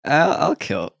I'll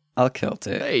kilt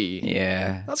it. Hey,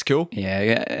 Yeah. that's cool.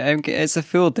 Yeah, it's a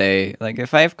full day. Like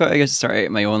if I've got to start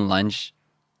out my own lunch,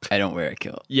 I don't wear a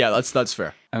kilt. Yeah, that's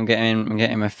fair. I'm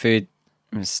getting my food.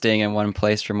 I'm staying in one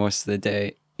place for most of the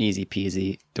day. Easy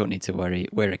peasy. Don't need to worry.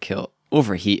 Wear a kilt.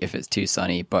 Overheat if it's too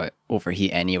sunny, but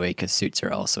overheat anyway because suits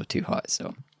are also too hot.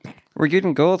 So we're good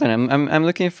and golden. I'm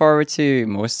looking forward to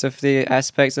most of the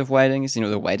aspects of weddings. You know,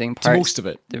 the wedding part. Most of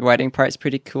it. The wedding part's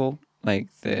pretty cool. Like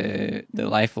the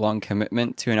lifelong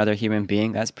commitment to another human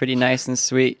being. That's pretty nice and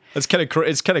sweet. It's kind of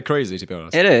crazy, to be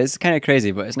honest. It is kind of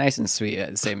crazy, but it's nice and sweet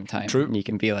at the same time. True. And you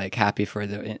can be like happy for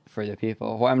the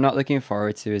people. What I'm not looking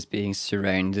forward to is being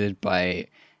surrounded by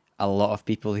a lot of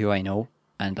people who I know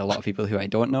and a lot of people who I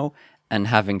don't know, and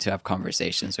having to have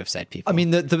conversations with said people. I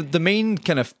mean, the main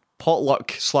kind of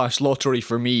potluck / lottery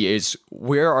for me is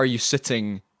where are you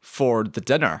sitting for the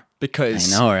dinner?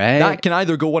 Because I know, right? that can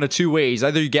either go one of two ways.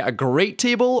 Either you get a great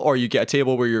table, or you get a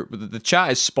table where the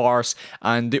chat is sparse,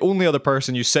 and the only other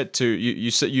person you sit to, you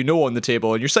sit, on the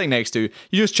table, and you're sitting next to,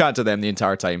 you just chat to them the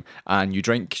entire time, and you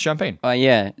drink champagne.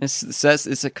 Yeah, it's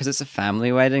because it's a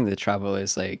family wedding. The trouble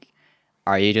is like,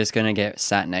 are you just gonna get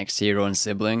sat next to your own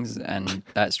siblings, and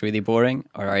that's really boring,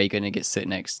 or are you gonna get sit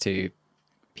next to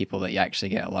people that you actually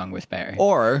get along with better?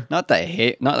 Or not that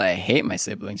I hate my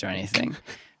siblings or anything.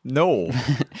 no,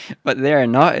 but they are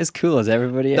not as cool as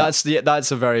everybody else.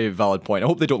 that's a very valid point. I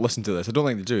hope they don't listen to this. I don't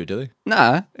think they do they?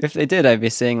 Nah, if they did, I'd be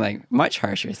saying like much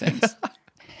harsher things.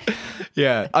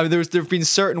 Yeah, I mean, there've been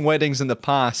certain weddings in the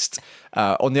past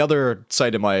on the other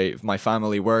side of my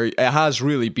family where it has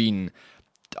really been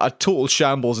a total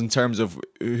shambles in terms of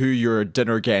who your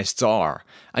dinner guests are,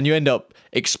 and you end up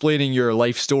explaining your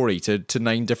life story to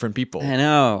 9 different people. I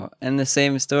know, and the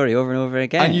same story over and over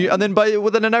again. And then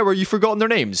within an hour you've forgotten their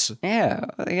names. Yeah,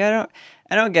 like, I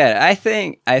don't get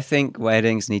it. I think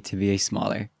weddings need to be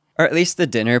smaller, or at least the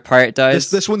dinner part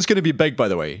does. This one's going to be big, by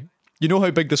the way. You know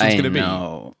how big this one's going to be. I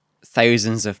know,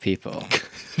 thousands of people.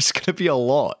 There's going to be a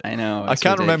lot. I know. I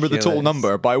can't remember the total ridiculous.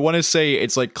 number, but I want to say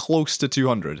it's like close to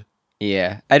 200.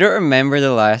 Yeah, I don't remember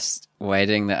the last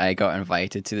wedding that I got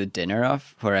invited to the dinner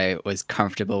of where I was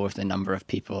comfortable with the number of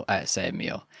people at said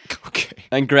meal. Okay.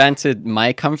 And granted,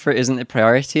 my comfort isn't the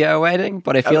priority at a wedding,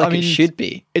 but I feel like it should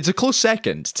be. It's a close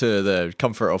second to the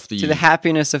comfort of the... To the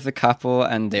happiness of the couple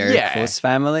and their Yeah. close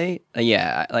family.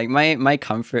 Yeah, like my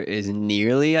comfort is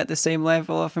nearly at the same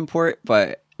level of import,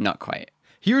 but not quite.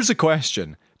 Here's a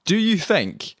question. Do you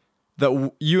think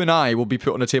that you and I will be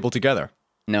put on a table together?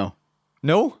 No.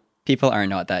 No? People are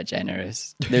not that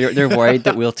generous. They're worried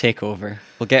that we'll take over.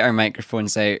 We'll get our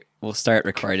microphones out. We'll start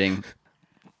recording.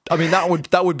 I mean, that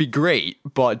would be great,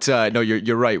 but no,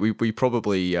 you're right. We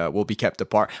probably will be kept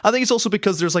apart. I think it's also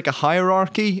because there's like a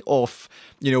hierarchy of,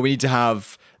 we need to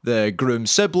have the groom's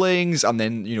siblings, and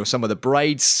then some of the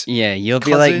brides. Yeah, you'll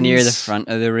be like near the cousins. front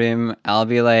of the room. I'll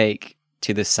be like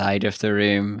to the side of the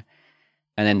room,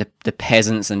 and then the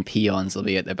peasants and peons will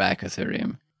be at the back of the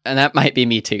room. And that might be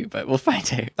me too, but we'll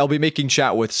find out. I'll be making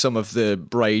chat with some of the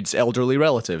bride's elderly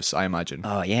relatives, I imagine.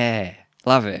 Oh yeah,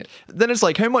 love it. Then it's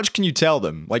like, how much can you tell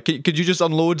them? Like, could you just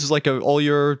unload like all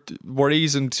your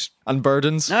worries and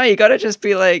burdens? No, you gotta just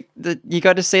be like, you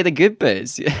gotta say the good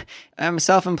bits. I'm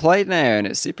self-employed now, and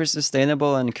it's super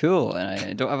sustainable and cool, and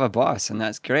I don't have a boss, and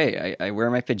that's great. I wear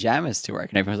my pajamas to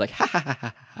work, and everyone's like, ha ha ha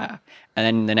ha ha. And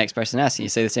then the next person asks, and you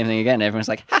say the same thing again, and everyone's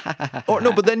like, ha ha ha ha. Or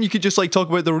no, but then you could just like talk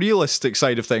about the realistic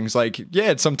side of things. Like,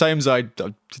 yeah, sometimes I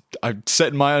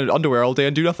sit in my underwear all day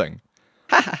and do nothing.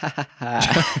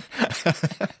 I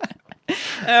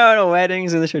don't know,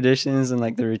 weddings and the traditions and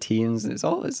like the routines. It's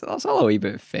all a wee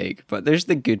bit fake, but there's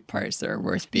the good parts that are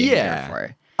worth being there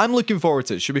for. I'm looking forward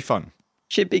to it. Should be fun.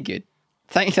 Should be good.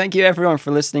 Thank you everyone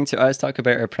for listening to us talk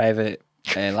about our private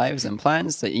lives and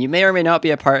plans that you may or may not be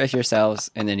a part of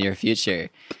yourselves in the near future.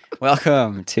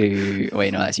 Welcome to.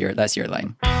 Wait, no, that's your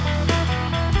line.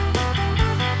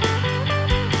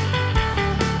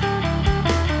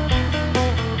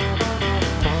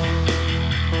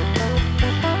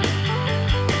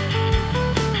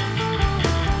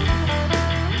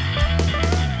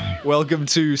 Welcome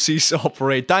to Seesaw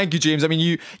Parade. Thank you, James. I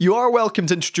mean, you are welcome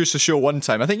to introduce the show one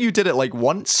time. I think you did it like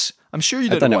once. I'm sure you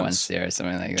did I've done it it once. once, yeah, or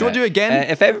something like that. Do you want to do it again?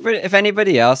 If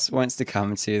anybody else wants to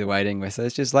come to the wedding with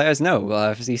us, just let us know.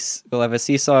 We'll have a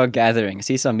seesaw gathering, a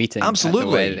seesaw meeting. Absolutely. At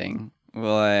the wedding.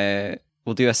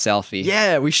 We'll do a selfie.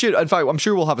 Yeah, we should. In fact, I'm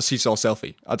sure we'll have a seesaw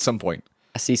selfie at some point.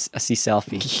 A sea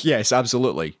selfie. Yes,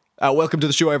 absolutely. Welcome to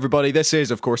the show, everybody. This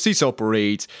is, of course, Seesaw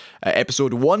Parade,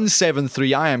 episode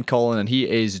 173. I am Colin, and he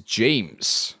is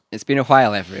James. It's been a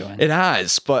while, everyone. It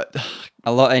has, but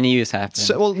A lot of news happened.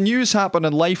 So, well, news happened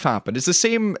and life happened. It's the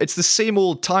same. It's the same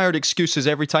old tired excuses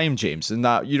every time, James. And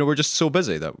that we're just so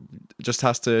busy that it just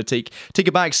has to take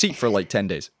a back seat for like 10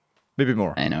 days, maybe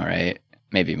more. I know, right?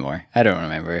 Maybe more. I don't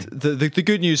remember. The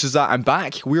good news is that I'm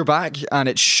back. We're back, and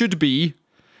it should be,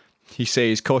 he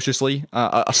says cautiously,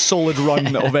 a solid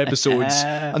run of episodes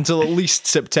until at least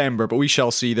September. But we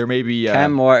shall see. There may be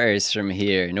Calm waters from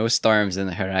here. No storms in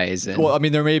the horizon. well, I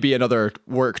mean, there may be another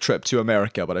work trip to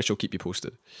America, but I shall keep you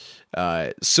posted.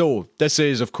 So this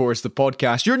is, of course, the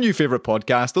podcast, your new favourite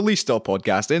podcast, the Least Still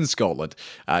podcast in Scotland,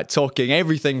 talking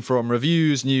everything from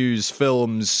reviews, news,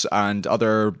 films, and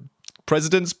other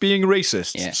presidents being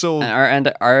racist. Yeah. So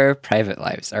and our private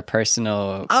lives, our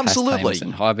personal Absolutely. pastimes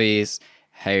and hobbies,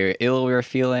 how ill we were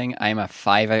feeling. I'm a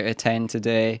 5 out of 10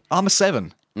 today. I'm a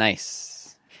 7.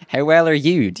 Nice. How well are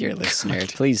you, dear listener?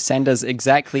 Please send us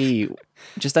exactly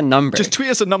just a number. Just tweet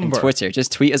us a number. On Twitter.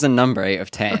 Just tweet us a number out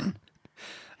of 10.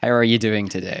 How are you doing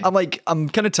today? I'm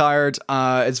kind of tired.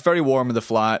 It's very warm in the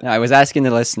flat. No, I was asking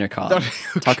the listener, Colin.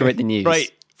 Talk about the news.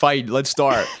 Right, fine, let's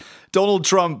start. Donald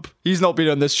Trump, he's not been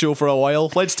on this show for a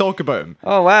while. Let's talk about him.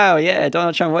 Oh, wow. Yeah,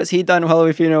 Donald Trump. What's he done while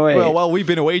we've been away? Well, while we've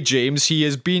been away, James, he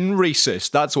has been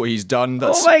racist. That's what he's done.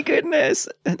 That's Oh, my goodness.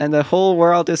 And the whole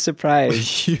world is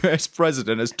surprised. US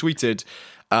president has tweeted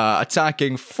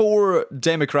attacking 4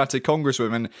 Democratic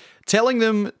congresswomen, telling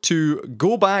them to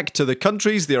go back to the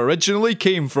countries they originally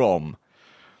came from.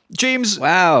 James,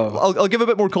 Wow. I'll give a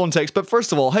bit more context, but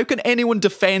first of all, how can anyone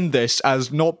defend this as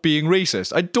not being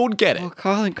racist? I don't get it. Well,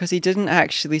 Colin, because he didn't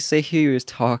actually say who he was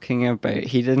talking about.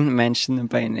 He didn't mention them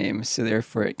by name, so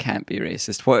therefore it can't be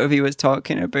racist. What if he was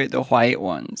talking about the white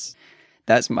ones?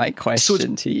 That's my So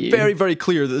question it's to you. very, very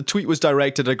clear that the tweet was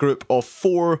directed at a group of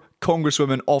 4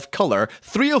 congresswomen of colour,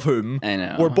 3 of whom I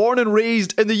know. were born and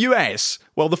raised in the US,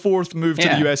 while the 4th moved to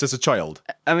Yeah. the US as a child.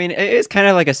 I mean, it is kind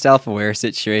of like a self-aware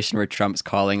situation where Trump's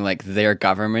calling like their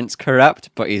government's corrupt,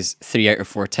 but he's 3 out of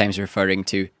 4 times referring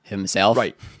to himself.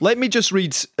 Right. Let me just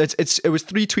read. It was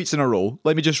 3 tweets in a row.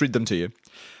 Let me just read them to you.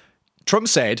 Trump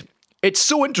said, "It's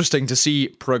so interesting to see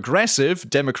progressive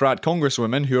Democrat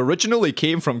congresswomen who originally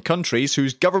came from countries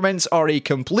whose governments are a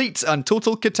complete and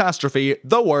total catastrophe,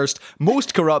 the worst,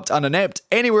 most corrupt and inept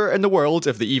anywhere in the world,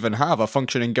 if they even have a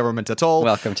functioning government at all.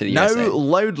 Welcome to the now USA.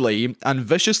 loudly and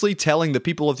viciously telling the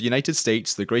people of the United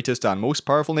States, the greatest and most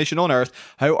powerful nation on earth,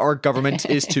 how our government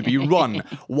is to be run.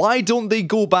 Why don't they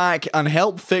go back and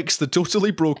help fix the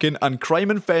totally broken and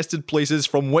crime-infested places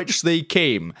from which they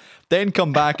came? Then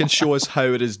come back and show us how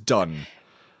it is done."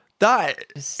 That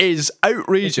is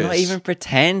outrageous. It's not even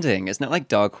pretending. It's not like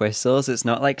dog whistles. It's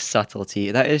not like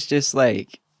subtlety. That is just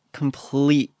like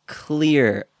complete,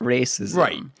 clear racism.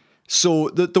 Right. So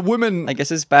the woman... I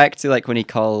guess it's back to like when he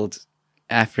called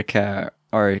Africa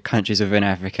or countries within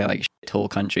Africa like shithole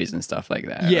countries and stuff like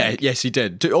that. Yeah, Like, yes, he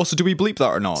did. Also, do we bleep that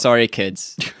or not? sorry,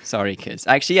 kids. Sorry, kids.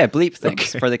 Actually, yeah, bleep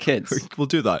things for the kids. We'll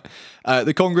do that.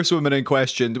 The congresswoman in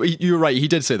question, you're right, he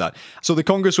did say that. So the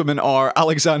congresswomen are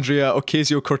Alexandria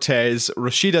Ocasio-Cortez,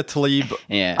 Rashida Tlaib,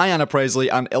 Yeah. Ayanna Presley,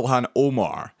 and Ilhan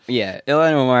Omar. Yeah,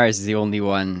 Ilhan Omar is the only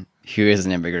one who is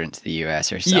an immigrant to the US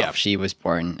herself. Yeah. She was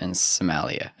born in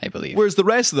Somalia, I believe. Whereas the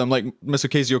rest of them, like Miss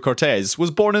Ocasio-Cortez,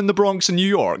 was born in the Bronx in New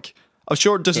York, a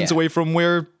short distance Yeah. away from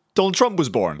where Donald Trump was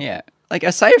born. Yeah. Like,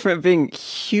 aside from it being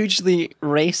hugely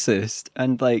racist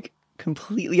and, like,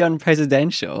 completely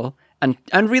unpresidential and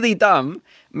really dumb,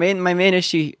 my main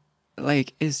issue,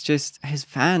 like, is just his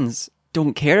fans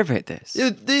don't care about this.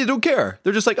 They don't care.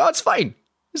 They're just like, oh, it's fine.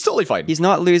 It's totally fine. He's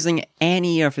not losing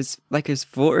any of his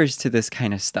voters to this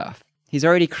kind of stuff. He's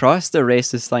already crossed the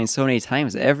racist line so many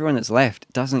times that everyone that's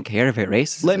left doesn't care about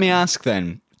racism. Let me ask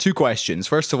then 2 questions.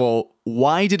 First of all,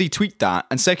 why did he tweet that?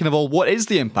 And second of all, what is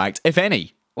the impact, if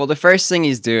any? Well, the first thing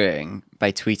he's doing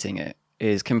by tweeting it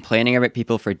is complaining about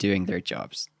people for doing their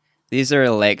jobs. These are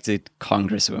elected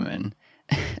congresswomen.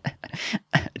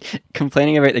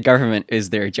 Complaining about the government is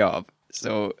their job.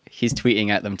 So he's tweeting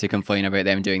at them to complain about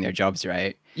them doing their jobs,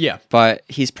 right? Yeah. But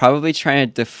he's probably trying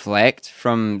to deflect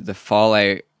from the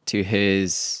fallout to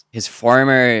his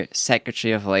former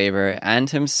Secretary of Labor and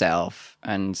himself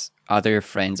and other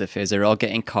friends of his are all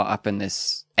getting caught up in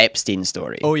this Epstein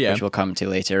story. Oh, yeah. Which we'll come to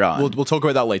later on. We'll talk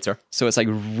about that later. So it's like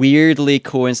weirdly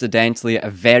coincidentally at a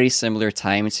very similar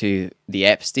time to the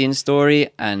Epstein story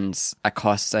and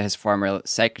Acosta, his former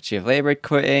Secretary of Labor,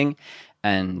 quitting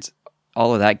and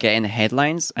all of that getting the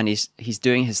headlines. And he's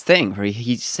doing his thing where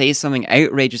he says something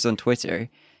outrageous on Twitter,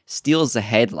 steals the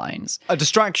headlines. A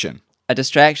distraction. A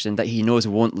distraction that he knows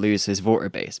won't lose his voter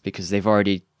base because they've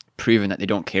already proven that they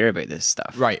don't care about this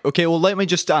stuff. Right. Okay, well, let me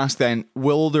just ask then,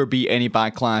 will there be any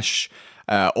backlash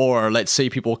or let's say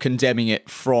people condemning it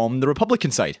from the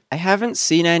Republican side. I haven't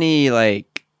seen any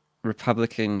like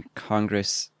Republican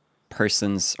Congress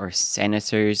persons or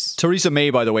senators. Theresa May,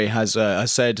 by the way, has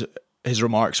said his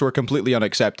remarks were completely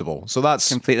unacceptable. So that's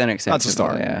Completely unacceptable. That's a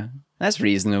start. Yeah, that's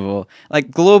reasonable.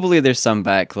 Like globally, there's some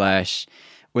backlash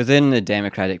within the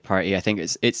Democratic Party. I think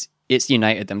it's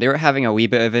united them. They were having a wee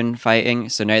bit of infighting,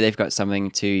 so now they've got something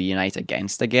to unite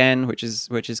against again, which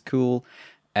is cool.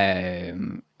 But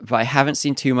I haven't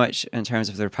seen too much in terms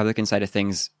of the Republican side of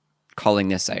things calling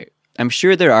this out. I'm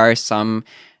sure there are some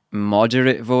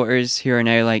moderate voters who are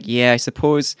now like, yeah, I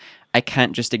suppose I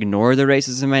can't just ignore the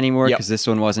racism anymore because this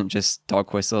one wasn't just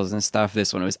dog whistles and stuff.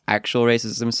 This one was actual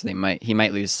racism, so he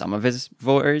might lose some of his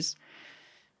voters.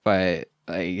 But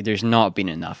like, there's not been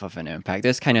enough of an impact.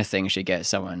 This kind of thing should get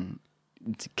someone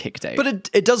kicked out. But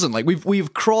it doesn't. Like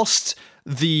we've crossed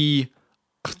the.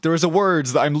 There is a word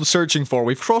that I'm searching for.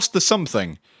 We've crossed the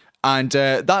something. And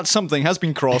that something has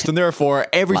been crossed, and therefore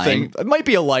everything... It might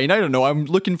be a line, I don't know. I'm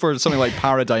looking for something like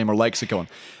paradigm or lexicon.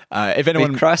 If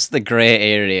anyone We've crossed the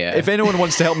grey area. If anyone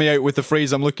wants to help me out with the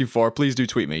phrase I'm looking for, please do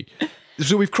tweet me.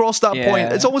 So we've crossed that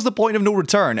point. It's almost the point of no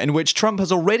return, in which Trump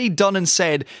has already done and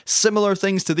said similar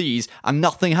things to these, and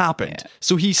nothing happened. Yeah.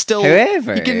 So he's still...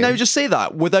 However... He can now just say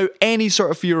that without any sort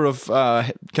of fear of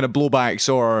kind of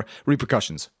blowbacks or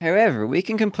repercussions. However, we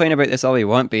can complain about this all we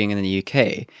want being in the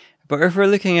UK... But if we're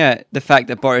looking at the fact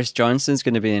that Boris Johnson's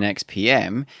going to be the next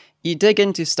PM, you dig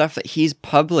into stuff that he's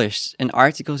published in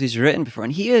articles he's written before,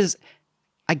 and he is,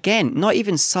 again, not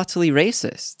even subtly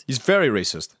racist. He's very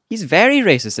racist. He's very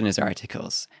racist in his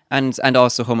articles, and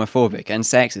also homophobic and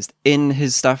sexist in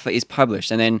his stuff that he's published.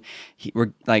 And then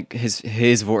we're like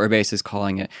his voter base is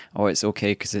calling it, oh, it's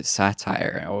okay because it's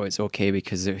satire. Oh, it's okay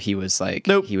because he was like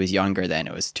he was younger then.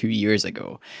 It was 2 years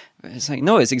ago. It's like,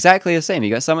 no, it's exactly the same.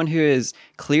 You got someone who is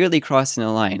clearly crossing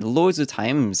a line loads of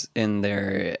times in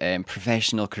their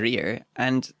professional career,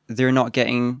 and they're not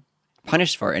getting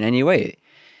punished for it in any way.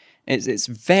 It's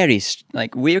very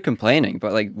like we're complaining,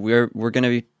 but like we're going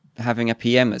to be having a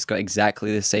PM that's got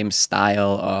exactly the same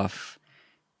style of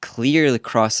clearly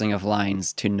crossing of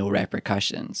lines to no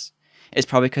repercussions. It's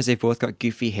probably because they've both got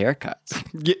goofy haircuts.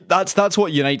 Yeah, that's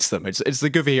what unites them. It's the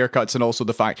goofy haircuts and also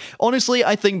the fact. Honestly,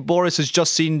 I think Boris has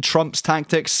just seen Trump's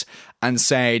tactics and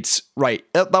said, right,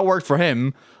 that worked for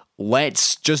him.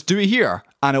 Let's just do it here,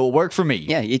 and it will work for me.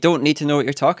 Yeah, you don't need to know what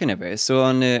you're talking about. So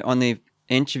on the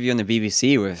interview on the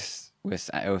BBC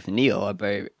with Neil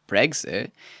about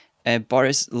Brexit,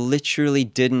 Boris literally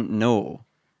didn't know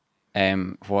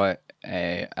what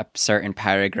a certain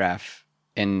paragraph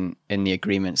in the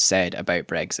agreement said about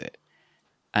Brexit,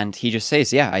 and he just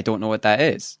says, "Yeah, I don't know what that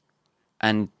is,"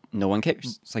 and no one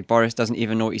cares. It's like Boris doesn't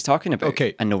even know what he's talking about,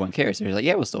 and no one cares. They're like,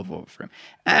 "Yeah, we'll still vote for him."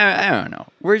 I don't know.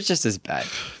 We're just as bad.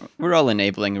 We're all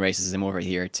enabling racism over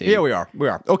here too. Yeah, we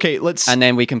are. Okay, let's. And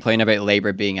then we complain about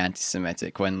Labour being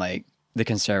anti-Semitic when like the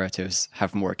Conservatives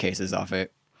have more cases of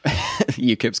it.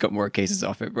 UKIP's got more cases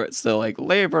of it, but it's still like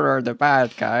Labour are the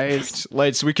bad guys.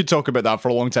 We could talk about that for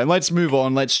a long time. Let's move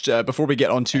on. Let's before we get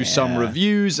on to some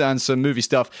reviews and some movie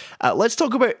stuff, let's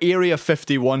talk about Area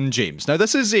 51, James. Now,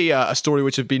 this is a story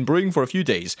which had been brewing for a few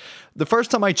days. The first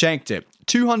time I checked it,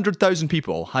 200,000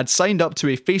 people had signed up to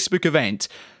a Facebook event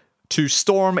to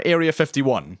storm Area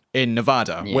 51 in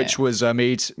Nevada, which was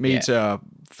made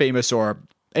famous or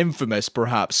infamous,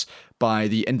 perhaps, by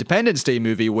the Independence Day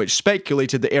movie, which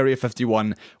speculated that Area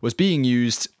 51 was being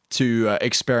used to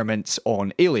experiment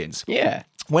on aliens. Yeah.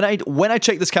 When I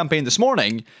checked this campaign this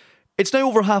morning, it's now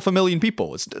over 500,000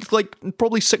 people. It's like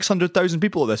probably 600,000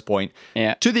 people at this point.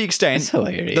 Yeah. To the extent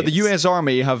that the US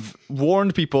Army have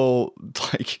warned people,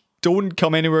 like, don't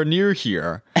come anywhere near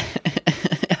here.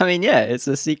 I mean, yeah, it's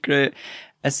a secret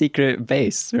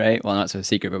base, right? Well, not so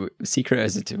secret, but secret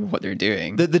as to what they're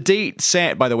doing. The date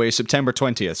set, by the way, is September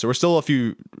 20th, so we're still a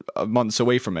few months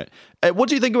away from it. What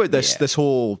do you think about this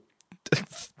whole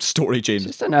story, James?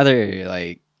 Just another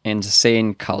like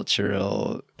insane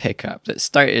cultural pickup that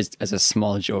started as a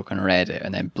small joke on Reddit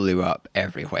and then blew up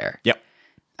everywhere. Yep.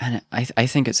 And I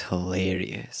think it's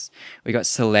hilarious. We got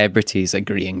celebrities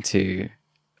agreeing to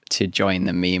join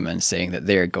the meme and saying that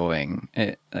they're going.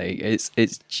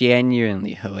 It's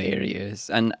genuinely hilarious,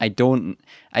 and I don't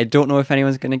know if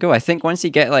anyone's going to go. I think once you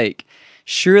get like,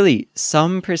 surely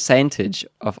some percentage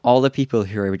of all the people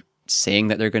who are saying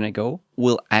that they're going to go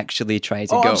will actually try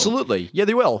to go. Absolutely. Yeah,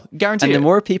 they will. Guarantee and it. the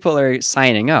more people are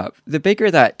signing up, the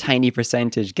bigger that tiny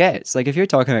percentage gets. Like if you're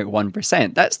talking about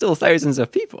 1%, that's still thousands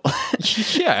of people.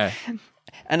 Yeah.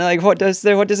 And like, what does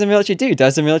the military do?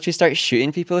 Does the military start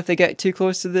shooting people if they get too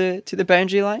close to the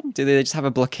boundary line? Do they just have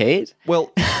a blockade?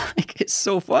 Well, Like, it's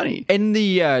so funny. in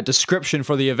the description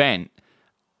for the event,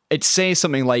 it says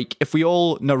something like, if we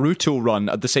all Naruto run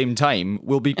at the same time,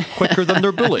 we'll be quicker than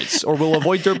their bullets, or we'll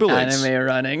avoid their bullets. Anime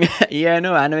running. Yeah,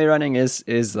 no, anime running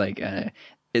is like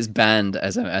is banned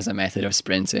as a method of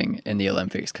sprinting in the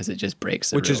Olympics because it just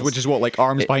breaks the rules. Which is what, like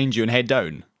arms behind you and head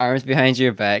down? Arms behind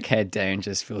your back, head down,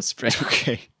 just full sprint.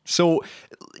 Okay. So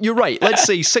you're right. Let's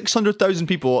say 600,000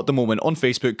 people at the moment on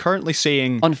Facebook currently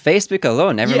saying... On Facebook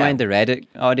alone, never Yeah. mind the Reddit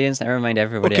audience, never mind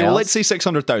everybody Okay, else. well, let's say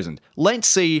 600,000. Let's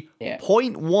say Yeah.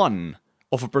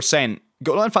 0.1%.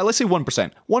 In fact, let's say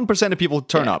 1%. 1% of people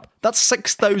turn Yeah. up. That's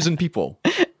 6,000 people.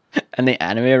 And the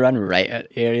anime run right at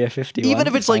Area 51. Even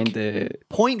if to it's like find the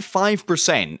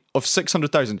 0.5% of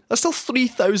 600,000, that's still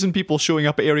 3,000 people showing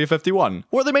up at Area 51.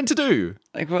 What are they meant to do?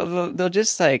 like, well, they'll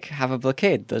just like have a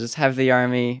blockade. They'll just have the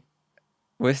army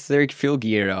with their full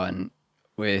gear on,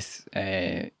 with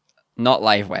not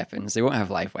live weapons. They won't have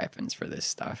live weapons for this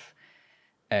stuff.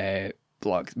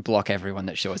 Block everyone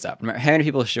that shows up. No matter how many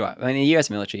people show up. I mean, the U.S.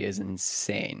 military is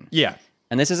insane. Yeah.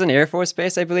 And this is an Air Force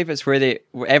base, I believe. It's where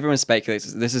everyone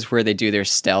speculates this is where they do their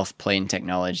stealth plane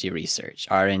technology research,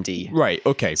 R&D. Right,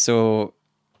 okay. So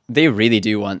they really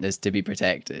do want this to be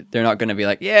protected. They're not going to be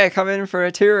like, yeah, come in for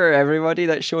a tour, everybody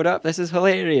that showed up. This is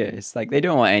hilarious. Like, they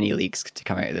don't want any leaks to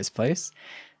come out of this place.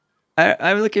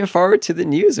 I'm looking forward to the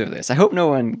news of this. I hope no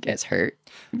one gets hurt.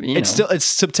 You know. It's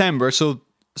September, so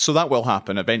that will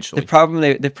happen eventually. The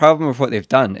problem with what they've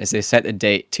done is they set the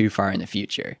date too far in the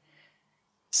future.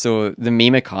 So the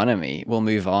meme economy will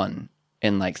move on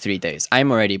in like 3 days.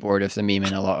 I'm already bored of the meme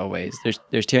in a lot of ways.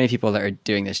 There's too many people that are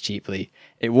doing this cheaply.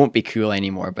 It won't be cool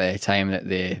anymore by the time that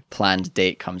the planned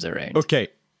date comes around. Okay,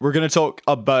 we're going to talk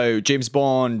about James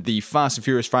Bond, the Fast and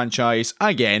Furious franchise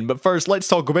again, but first let's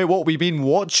talk about what we've been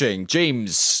watching.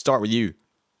 James, start with you.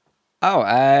 Oh,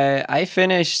 I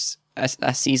finished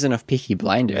a season of Peaky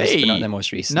Blinders, but not the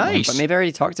most recent one. nice. But maybe I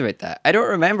already talked about that. I don't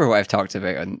remember what I've talked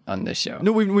about on this show.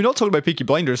 No, we're not talking about Peaky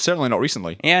Blinders, certainly not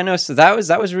recently. Yeah, no. So that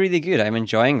was really good. I'm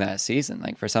enjoying that season.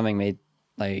 Like for something made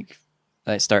like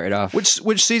that started off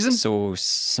Which season? so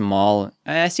small.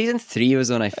 Season 3 was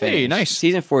when I finished. Hey, nice.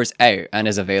 Season 4 is out and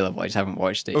is available. I just haven't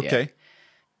watched it yet. Okay.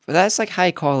 But that's like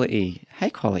high quality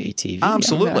TV.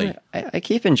 Absolutely. I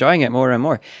keep enjoying it more and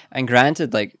more. And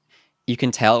granted, like you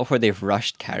can tell where they've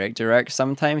rushed character arcs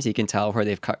sometimes. You can tell where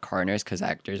they've cut corners because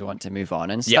actors want to move on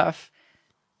and Yep. stuff.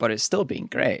 But it's still been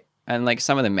great. And like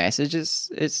some of the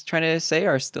messages it's trying to say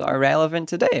are relevant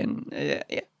today. And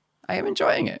yeah, I am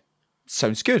enjoying it.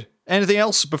 Sounds good. Anything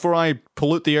else before I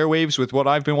pollute the airwaves with what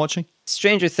I've been watching?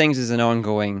 Stranger Things is an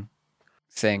ongoing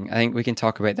thing. I think we can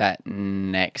talk about that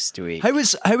next week. How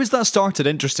is that started,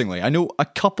 interestingly? I know a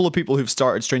couple of people who've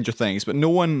started Stranger Things, but no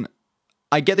one...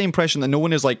 I get the impression that no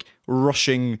one is like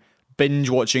rushing, binge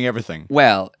watching everything.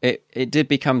 Well, it did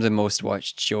become the most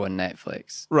watched show on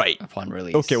Netflix. Right. Upon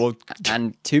release. Okay, well...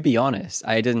 And to be honest,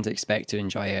 I didn't expect to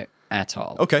enjoy it at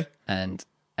all. Okay. And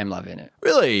I'm loving it.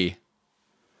 Really?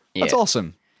 Yeah. That's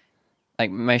awesome. Like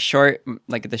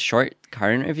the short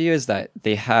current review is that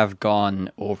they have gone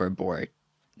overboard.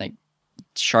 Like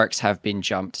sharks have been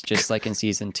jumped, just like in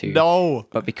season 2. No.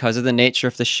 But because of the nature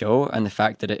of the show and the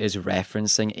fact that it is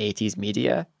referencing 80s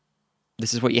media,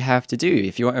 this is what you have to do.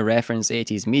 If you want to reference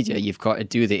 80s media, you've got to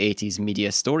do the 80s media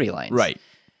storylines. Right.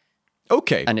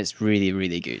 Okay. And it's really,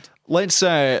 really good. Let's,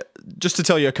 just to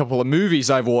tell you a couple of movies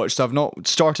I've watched. I've not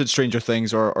started Stranger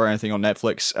Things or anything on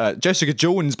Netflix. Jessica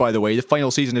Jones, by the way, the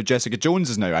final season of Jessica Jones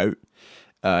is now out.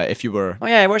 If you were... Oh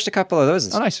yeah, I watched a couple of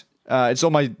those. Oh, nice. It's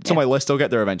on my list. I'll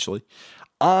get there eventually.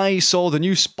 I saw the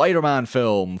new Spider-Man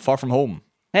film, Far From Home.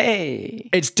 Hey!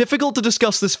 It's difficult to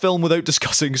discuss this film without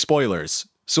discussing spoilers.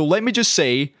 So let me just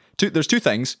say, there's two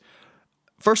things.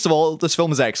 First of all, this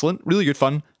film is excellent, really good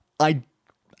fun. I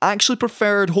actually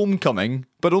preferred Homecoming,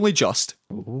 but only just.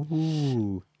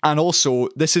 Ooh. And also,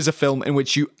 this is a film in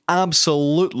which you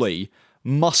absolutely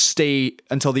must stay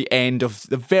until the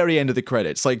very end of the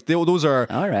credits. Like those are,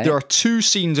 All right. There are two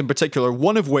scenes in particular,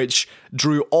 one of which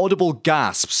drew audible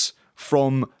gasps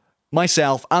from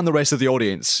myself and the rest of the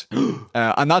audience.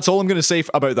 And that's all I'm going to say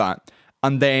about that.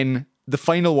 And then the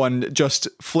final one just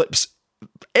flips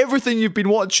everything you've been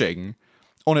watching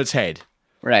on its head.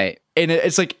 Right.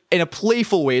 It's like in a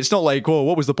playful way. It's not like, whoa,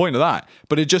 what was the point of that?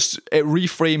 But it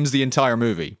reframes the entire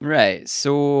movie. Right.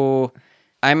 So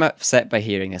I'm upset by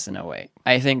hearing this in a way.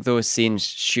 I think those scenes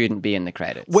shouldn't be in the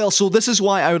credits. Well, so this is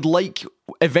why I would like,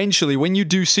 eventually, when you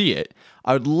do see it,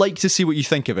 I would like to see what you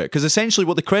think of it. Because essentially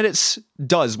what the credits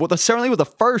does, certainly what the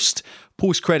first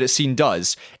post-credit scene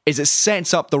does, is it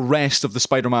sets up the rest of the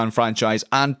Spider-Man franchise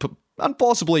and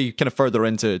possibly kind of further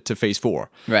into Phase 4.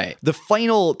 Right. The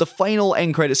final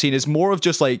end credit scene is more of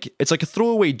just like, it's like a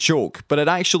throwaway joke, but it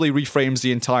actually reframes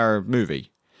the entire movie.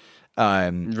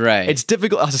 Right. It's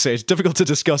difficult, as I say, it's difficult to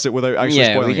discuss it without actually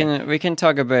spoiling it. we can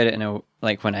talk about it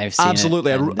when I've seen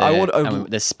Absolutely. it. Absolutely.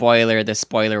 The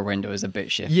spoiler window is a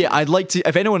bit shifty. Yeah, I'd like to,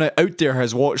 if anyone out there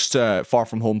has watched Far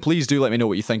From Home, please do let me know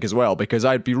what you think as well, because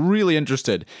I'd be really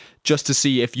interested just to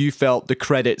see if you felt the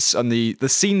credits and the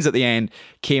scenes at the end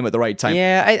came at the right time.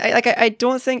 Yeah, I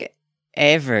don't think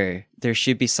ever there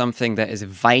should be something that is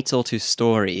vital to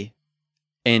story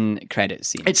in credit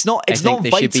scenes. It's not I think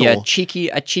there vital. should be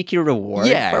a cheeky reward.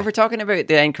 Yeah. But if we're talking about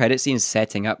the end credit scenes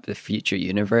setting up the future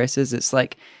universes, it's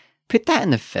like, put that in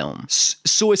the film.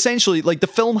 So essentially, like, the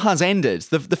film has ended.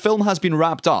 The film has been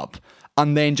wrapped up.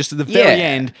 And then just at the very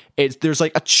end, there's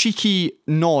like a cheeky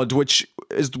nod, which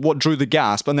is what drew the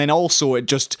gasp. And then also it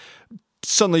just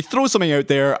suddenly throws something out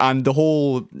there, and the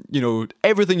whole,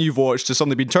 everything you've watched has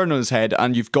suddenly been turned on its head,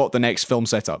 and you've got the next film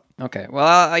set up. Okay,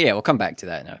 well, we'll come back to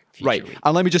that in a future Right, week.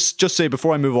 and let me just say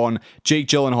before I move on, Jake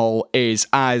Gyllenhaal is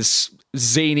as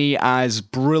zany, as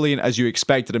brilliant as you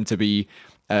expected him to be.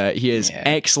 He is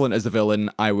excellent as the villain.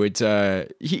 I would.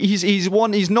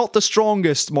 He's not the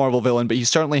strongest Marvel villain, but he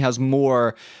certainly has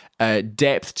more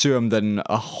depth to him than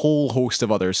a whole host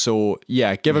of others. So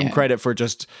yeah, give him credit for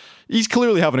just. He's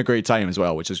clearly having a great time as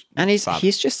well, which is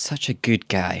he's just such a good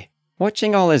guy.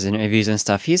 Watching all his interviews and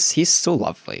stuff, he's so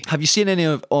lovely. Have you seen any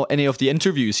of the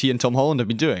interviews he and Tom Holland have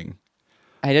been doing?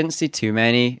 I didn't see too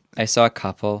many. I saw a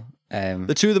couple.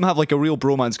 The two of them have like a real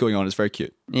bromance going on. It's very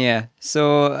cute. Yeah.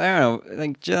 So I don't know.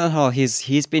 Like Gyllenhaal,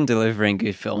 he's been delivering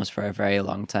good films for a very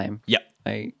long time. Yep.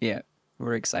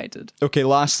 We're excited. Okay.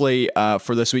 Lastly,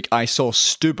 for this week, I saw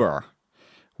Stuber,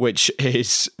 which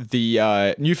is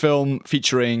the new film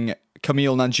featuring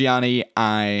Camille Nanjiani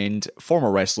and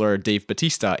former wrestler Dave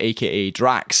Bautista, aka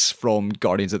Drax from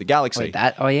Guardians of the Galaxy.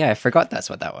 I forgot that's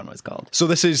what that one was called. So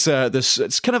this is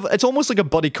it's almost like a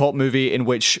buddy cop movie in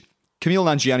which Camille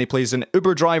Nanjiani plays an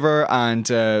Uber driver and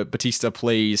Bautista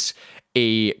plays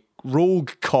a rogue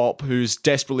cop who's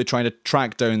desperately trying to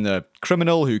track down the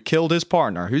criminal who killed his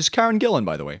partner, who's Karen Gillan,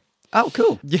 by the way. Oh,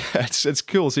 cool. Yeah, it's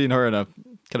cool seeing her in a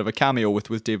kind of a cameo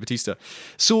with Dave Bautista.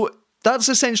 So that's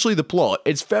essentially the plot.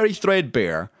 It's very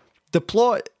threadbare. The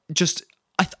plot just,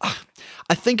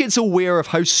 I think it's aware of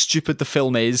how stupid the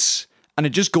film is, and it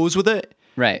just goes with it.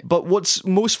 Right. But what's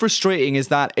most frustrating is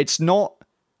that it's not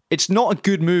a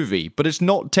good movie, but it's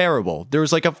not terrible.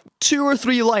 There's like 2 or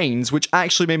 3 lines which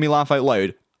actually made me laugh out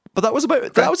loud, but that was about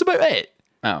it.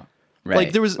 Oh. Right.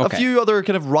 Like there was a few other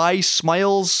kind of wry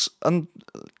smiles, and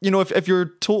if your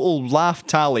total laugh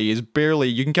tally is barely,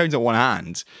 you can count it on one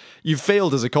hand, you've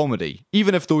failed as a comedy,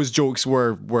 even if those jokes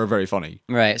were very funny.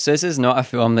 Right. So this is not a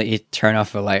film that you turn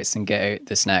off the lights and get out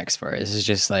the snacks for. This is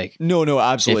just like no,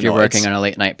 absolutely. If you're not. working on a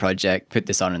late night project, put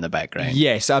this on in the background.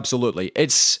 Yes, absolutely.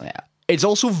 It's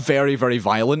also very, very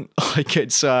violent. Like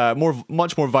it's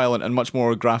much more violent and much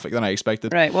more graphic than I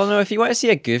expected. Right. Well, no, if you want to see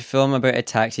a good film about a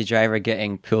taxi driver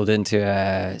getting pulled into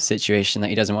a situation that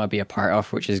he doesn't want to be a part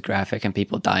of, which is graphic and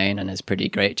people dying and is pretty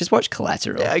great, just watch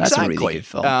Collateral. Yeah, exactly. That's a really good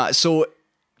film. So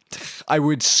I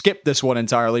would skip this one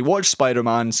entirely. Watch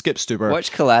Spider-Man, skip Stuber.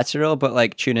 Watch Collateral, but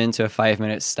like tune into a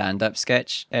 5-minute stand-up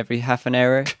sketch every half an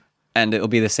hour. And it'll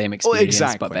be the same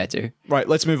experience, but better. Right,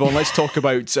 let's move on. Let's talk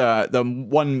about the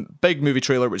one big movie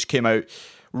trailer which came out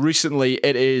recently.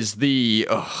 It is the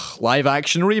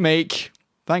live-action remake,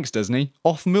 thanks Disney,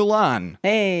 of Mulan.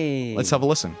 Hey! Let's have a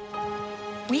listen.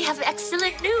 We have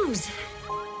excellent news.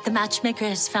 The matchmaker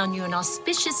has found you an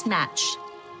auspicious match.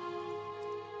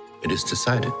 It is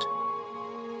decided.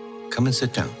 Come and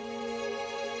sit down.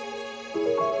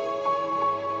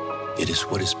 It is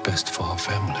what is best for our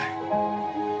family.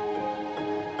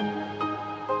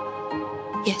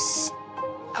 Yes,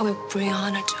 I will bring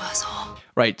honor to us all.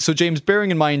 Right, so James,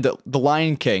 bearing in mind that The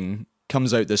Lion King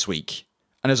comes out this week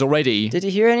and is already... Did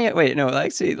you hear any... Wait, no,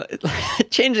 actually,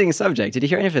 changing subject. Did you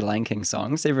hear any of the Lion King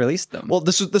songs? They've released them. Well,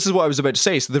 this is what I was about to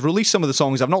say. So they've released some of the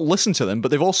songs. I've not listened to them,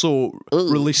 but they've also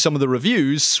released some of the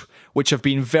reviews, which have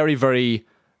been very, very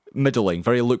middling,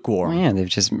 very lukewarm. Oh, yeah, they've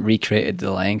just recreated The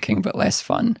Lion King, but less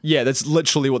fun. Yeah, that's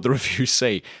literally what the reviews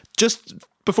say. Just...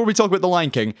 Before we talk about The Lion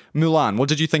King, Mulan, what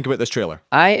did you think about this trailer?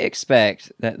 I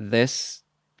expect that this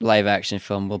live-action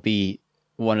film will be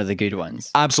one of the good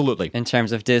ones Absolutely. in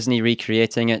terms of Disney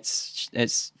recreating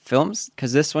its films,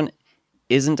 because this one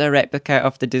isn't a replica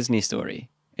of the Disney story.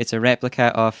 It's a replica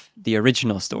of the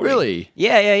original story. Really?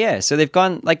 Yeah. So they've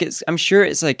gone like I'm sure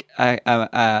it's like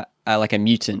a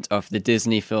mutant of the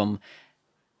Disney film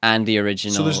and the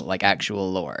original there's- like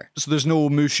actual lore. So there's no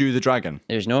Mushu the dragon.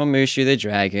 There's no Mushu the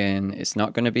dragon. It's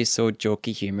not going to be so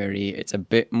jokey, humory. It's a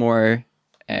bit more,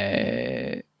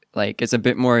 it's a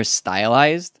bit more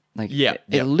stylized. Like, Yeah,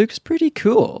 it looks pretty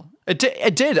cool. It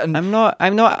did, and I'm not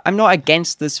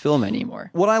against this film anymore.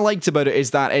 what I liked about it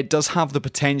is that it does have the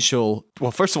potential.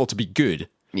 Well, first of all, to be good.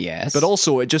 Yes, But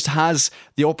also, it just has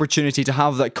the opportunity to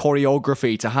have that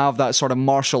choreography, to have that sort of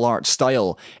martial arts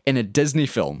style in a Disney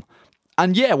film.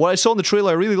 And yeah, what I saw in the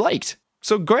trailer, I really liked.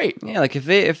 So great. yeah, like if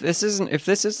this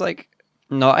is like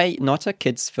not a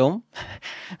kids film,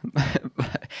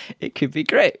 it could be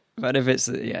great. But if it's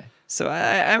so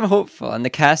I'm hopeful, and the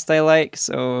cast I like,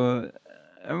 so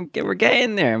we're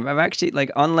getting there. I'm actually like,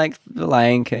 unlike The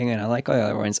Lion King and I like all the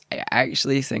other ones, I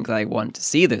actually think that I want to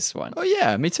see this one. Oh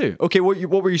yeah, me too. Okay, what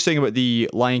were you saying about the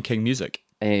Lion King music?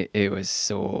 It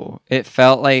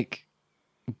felt like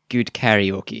good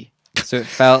karaoke. So it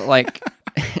felt like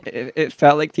it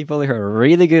felt like people who are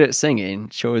really good at singing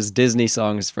chose Disney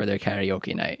songs for their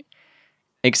karaoke night.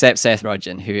 Except Seth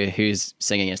Rogen, whose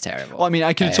singing is terrible. Well, I mean,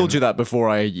 I could have told you that before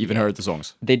I even heard the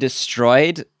songs. They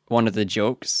destroyed one of the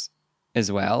jokes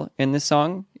as well in the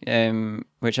song,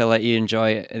 which I'll let you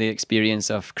enjoy the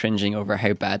experience of cringing over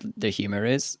how bad the humor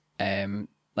is.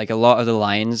 Like a lot of the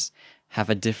lines have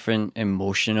a different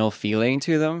emotional feeling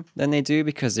to them than they do,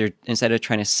 because they're, instead of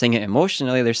trying to sing it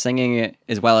emotionally, they're singing it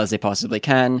as well as they possibly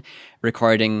can,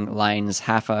 recording lines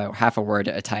half a word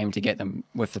at a time to get them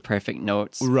with the perfect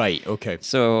notes. Right, okay.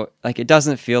 So like it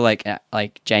doesn't feel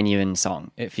like genuine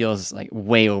song. It feels like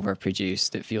way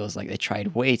overproduced. It feels like they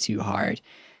tried way too hard.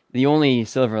 The only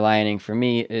silver lining for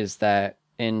me is that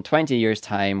in 20 years'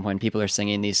 time, when people are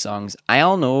singing these songs,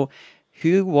 I'll know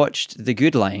who watched the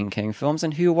good Lion King films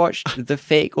and who watched the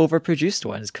fake overproduced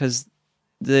ones, because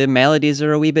the melodies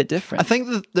are a wee bit different. I think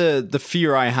that the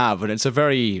fear I have, and it's a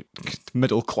very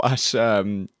middle class,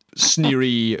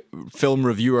 sneery film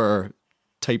reviewer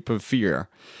type of fear,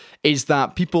 is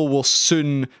that people will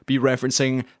soon be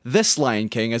referencing this Lion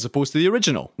King as opposed to the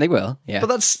original. They will, yeah. But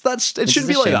that's it Which shouldn't is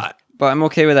be a like shame. that. But I'm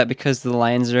okay with that because the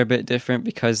lines are a bit different,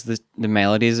 because the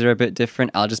melodies are a bit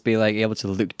different. I'll just be like able to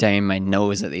look down my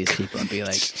nose at these people and be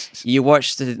like, you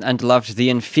watched and loved the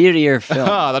inferior film.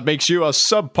 Ah, that makes you a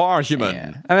subpar human.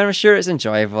 Yeah. I mean, I'm sure it's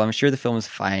enjoyable. I'm sure the film is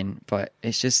fine, but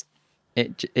it's just,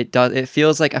 it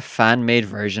feels like a fan-made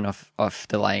version of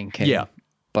The Lion King. Yeah.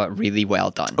 But really well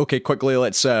done. Okay, quickly,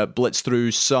 let's blitz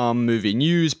through some movie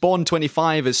news. Bond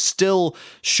 25 is still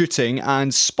shooting,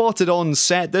 and spotted on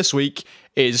set this week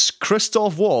is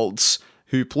Christoph Waltz,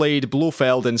 who played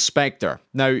Blofeld in Spectre.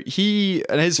 Now, he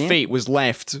and his fate was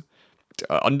left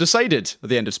undecided at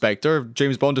the end of Spectre.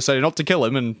 James Bond decided not to kill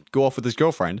him and go off with his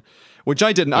girlfriend, which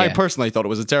I didn't. I Yeah. personally thought it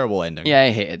was a terrible ending. Yeah, I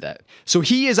hated that. So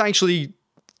he is actually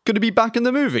going to be back in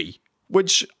the movie,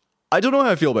 which I don't know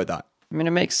how I feel about that. I mean,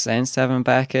 it makes sense to have him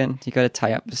back in. You got to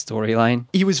tie up the storyline.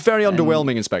 He was very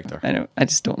underwhelming in Spectre. I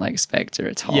just don't like Spectre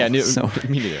at all. Yeah, no, so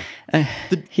me neither.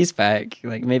 he's back.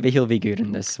 Like maybe he'll be good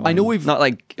in this one. I know we've- not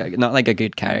like a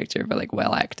good character, but like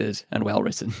well acted and well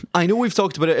written. I know we've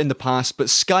talked about it in the past, but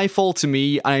Skyfall to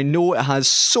me, I know it has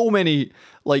so many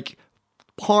like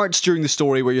parts during the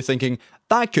story where you're thinking,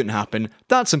 that couldn't happen,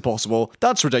 that's impossible,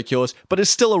 that's ridiculous, but it's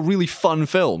still a really fun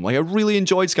film. Like, I really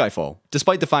enjoyed Skyfall,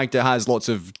 despite the fact it has lots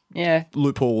of Yeah,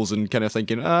 loopholes and kind of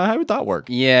thinking, how would that work?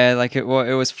 yeah. Like it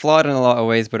was flawed in a lot of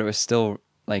ways, but it was still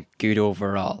like good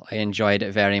overall. I enjoyed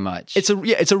it very much. It's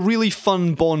a really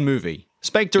fun Bond movie.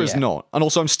 Spectre is Yeah. not. And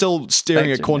also I'm still staring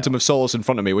at Spectre, Quantum no. of Solace in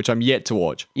front of me, which I'm yet to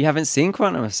watch. You haven't seen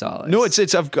Quantum of Solace? No,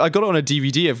 I got it on a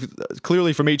DVD,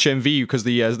 clearly from HMV, because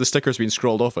the sticker's been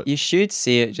scrolled off it. You should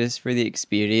see it just for the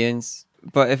experience.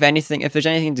 But if there's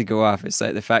anything to go off, it's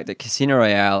like the fact that Casino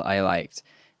Royale I liked,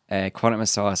 Quantum of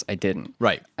Solace I didn't.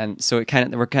 Right. And so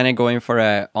we're kind of going for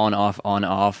a on-off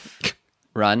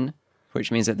run,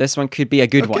 which means that this one could be a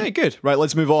good one. Okay, good. Right,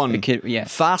 let's move on. Yeah.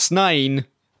 Fast 9.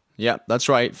 Yeah, that's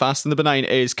right. Fast and the Benign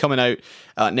is coming out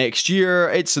next year.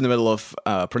 It's in the middle of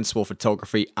principal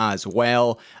photography as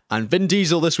well. And Vin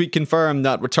Diesel this week confirmed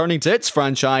that returning to its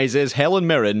franchise is Helen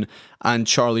Mirren and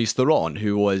Charlize Theron,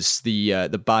 who was the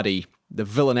baddie, the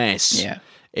villainess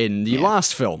in the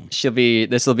last film.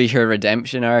 This will be her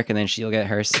redemption arc, and then she'll get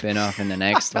her spin-off in the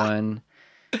next one.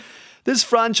 This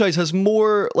franchise has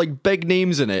more like big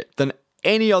names in it than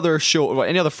any other show or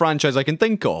any other franchise I can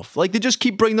think of. Like, they just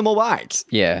keep bringing them all back.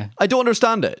 Yeah. I don't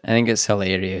understand it. I think it's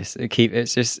hilarious.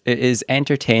 It is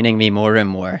entertaining me more and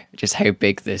more, just how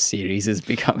big this series is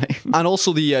becoming. And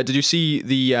also did you see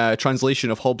the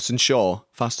translation of Hobbs and Shaw,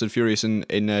 Fast and Furious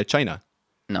in China?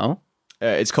 No?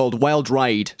 It's called Wild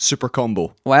Ride Super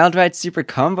Combo. Wild Ride Super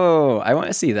Combo. I want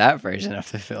to see that version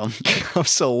of the film.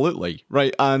 Absolutely.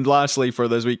 Right. And lastly, for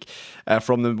this week,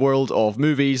 from the world of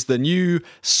movies, the new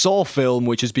Saw film,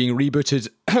 which is being rebooted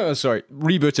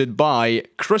by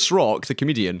Chris Rock, the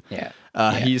comedian. Yeah.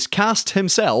 He's cast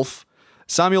himself,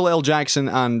 Samuel L. Jackson,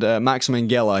 and Max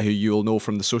Minghella, who you'll know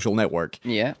from The Social Network.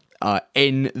 Yeah.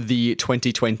 In the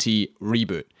 2020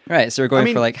 reboot. Right, so we're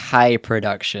going for like high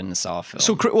production Saw film.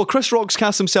 So, Chris Rock's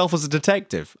cast himself as a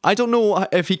detective. I don't know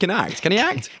if he can act. Can he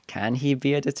act? Can he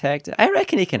be a detective? I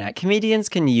reckon he can act. Comedians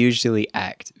can usually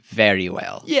act very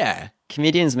well. Yeah.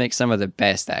 Comedians make some of the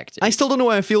best actors. I still don't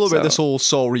know how I feel about So- this whole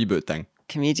Saw reboot thing.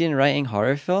 Comedian writing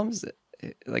horror films,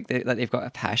 like they've got a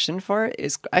passion for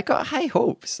it. I got high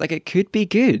hopes. Like, it could be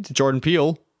good. Jordan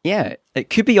Peele. Yeah,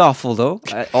 it could be awful though.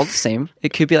 All the same,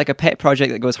 it could be like a pet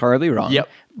project that goes horribly wrong. Yep.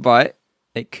 But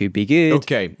it could be good.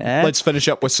 Okay, let's finish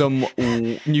up with some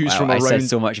news Wow, from I around. said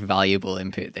so much valuable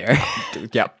input there.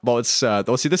 Yeah, well, let's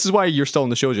see. This is why you're still on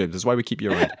the show, James. This is why we keep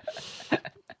you around.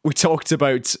 We talked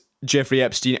about Jeffrey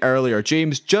Epstein earlier.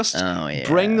 James, just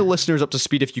bring the listeners up to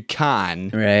speed if you can,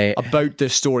 Right. about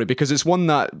this story, because it's one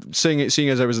that, seeing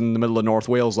as I was in the middle of North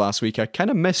Wales last week, I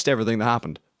kind of missed everything that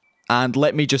happened. And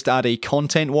let me just add a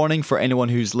content warning for anyone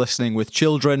who's listening with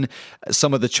children.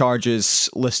 Some of the charges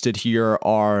listed here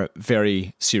are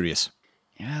very serious.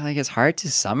 Yeah, like, it's hard to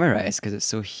summarize because it's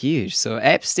so huge. So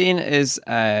Epstein is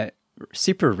a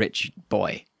super rich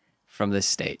boy from the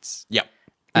States. Yep.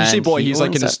 When you say And boy, he he's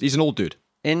like owns he's an old dude.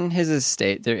 In his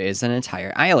estate, there is an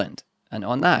entire island. And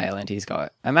on that island, he's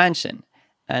got a mansion.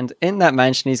 And in that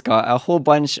mansion, he's got a whole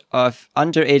bunch of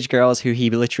underage girls who he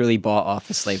literally bought off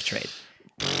the slave trade.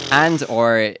 And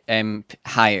or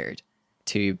hired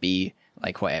to be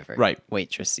like whatever, Right?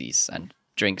 Waitresses and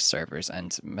drink servers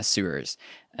and masseurs,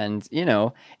 and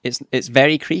it's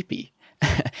very creepy,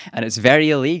 and it's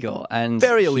very illegal. And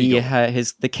Very illegal.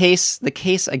 The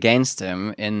case against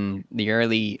him in the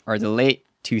early or the late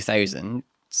 2000s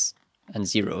and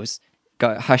zeros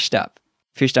got hushed up,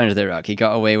 pushed under the rug. He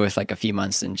got away with like a few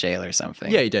months in jail or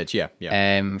something. Yeah, he did. Yeah.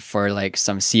 For like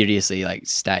some seriously like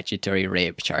statutory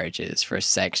rape charges, for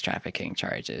sex trafficking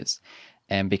charges,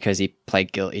 because he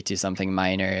pled guilty to something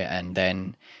minor, and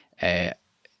then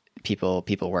people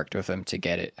worked with him to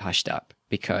get it hushed up,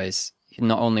 because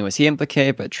not only was he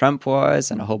implicated, but Trump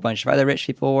was, and a whole bunch of other rich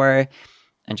people were,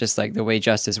 and just like the way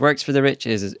justice works for the rich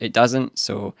is it doesn't.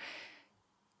 So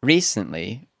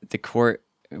recently, the court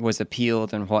was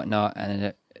appealed and whatnot,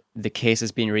 and the case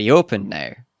has been reopened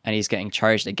now, and he's getting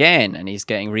charged again, and he's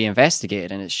getting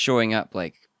reinvestigated, and it's showing up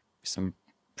like some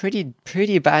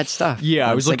pretty bad stuff. Yeah,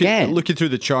 I was once again. looking through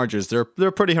the charges. They're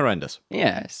pretty horrendous.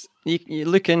 Yes, you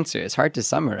look into it. It's hard to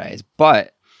summarize,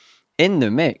 but in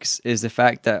the mix is the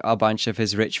fact that a bunch of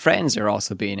his rich friends are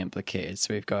also being implicated.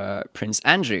 So we've got Prince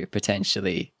Andrew,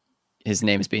 potentially. His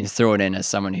name's been thrown in as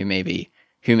someone who maybe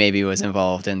was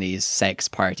involved in these sex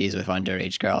parties with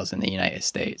underage girls in the United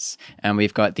States. And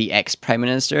we've got the ex-Prime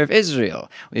Minister of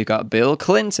Israel. We've got Bill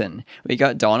Clinton. We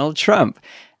got Donald Trump.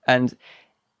 And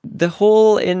the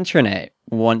whole internet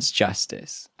wants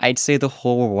justice. I'd say the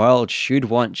whole world should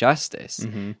want justice.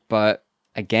 Mm-hmm. But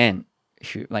again,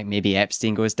 like maybe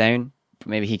Epstein goes down, but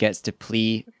maybe he gets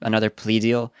to another plea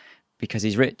deal because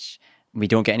he's rich. We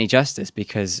don't get any justice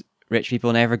because rich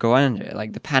people never go under.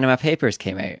 Like the Panama Papers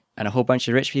came out and a whole bunch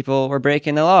of rich people were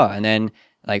breaking the law, and then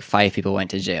like 5 people went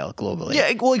to jail globally.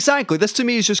 Yeah, well, exactly. This to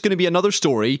me is just going to be another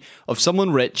story of someone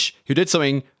rich who did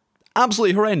something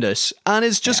absolutely horrendous and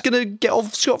is just going to get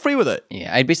off scot-free with it.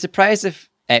 Yeah, I'd be surprised if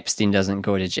Epstein doesn't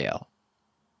go to jail.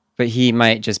 But he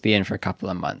might just be in for a couple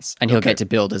of months, and he'll get to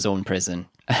build his own prison,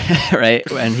 right?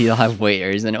 And he'll have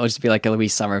waiters, and it'll just be like a wee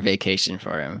summer vacation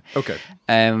for him. Okay.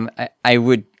 I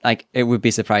would like, it would be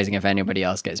surprising if anybody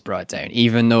else gets brought down,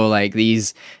 even though like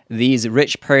these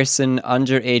rich person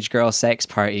underage girl sex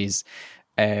parties,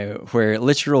 where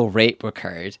literal rape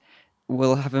occurred,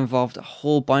 will have involved a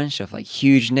whole bunch of like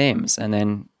huge names, and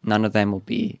then none of them will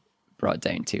be brought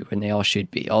down to, and they all should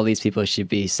be. All these people should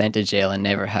be sent to jail and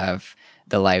never have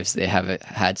the lives they have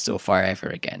had so far ever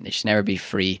again. They should never be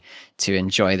free to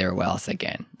enjoy their wealth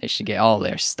again. They should get all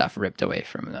their stuff ripped away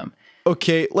from them.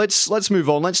 Okay, let's move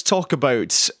on. Let's talk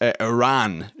about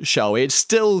Iran, shall we? It's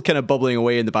still kind of bubbling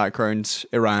away in the background.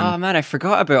 Iran Oh man, I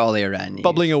forgot about all the Iran news.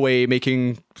 bubbling away,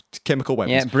 making chemical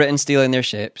weapons. Yeah, Britain stealing their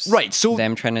ships. Right, so-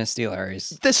 them trying to steal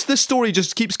ours. This story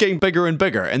just keeps getting bigger and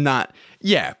bigger. In that,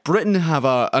 yeah, Britain have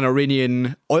an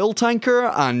Iranian oil tanker,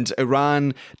 and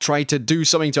Iran tried to do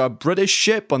something to a British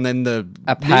ship, and then the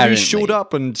Apparently. Navy showed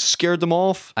up and scared them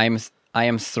off. I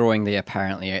am throwing the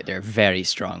apparently out there very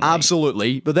strongly.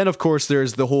 Absolutely. But then, of course,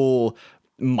 there's the whole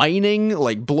mining,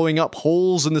 like blowing up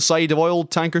holes in the side of oil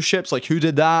tanker ships, like who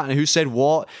did that and who said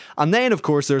what. And then, of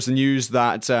course, there's the news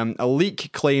that a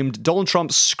leak claimed Donald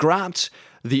Trump scrapped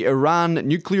the Iran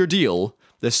nuclear deal,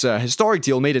 this historic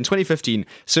deal made in 2015,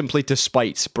 simply to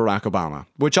spite Barack Obama,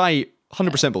 which I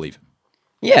 100% believe.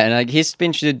 Yeah, and like he's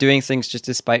been doing things just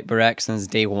to spite Barack since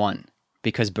day one,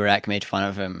 because Barack made fun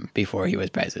of him before he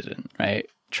was president, right?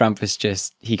 Trump is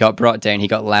just, he got brought down, he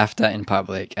got laughed at in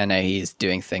public, and now he's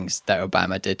doing things that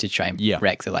Obama did to try and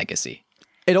wreck the legacy.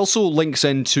 It also links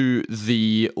into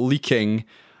the leaking,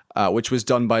 which was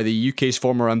done by the UK's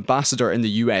former ambassador in the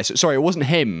US. Sorry, it wasn't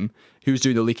him who was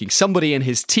doing the leaking. Somebody in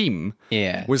his team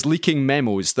was leaking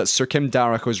memos that Sir Kim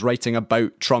Darroch was writing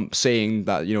about Trump, saying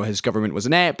that, you know, his government was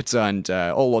inept and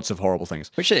all lots of horrible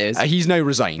things. Which it is. He's now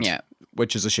resigned. Yeah.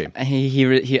 Which is a shame.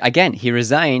 He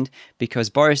resigned because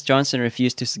Boris Johnson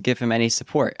refused to give him any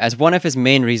support. As one of his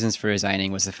main reasons for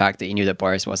resigning was the fact that he knew that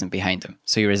Boris wasn't behind him.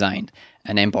 So he resigned.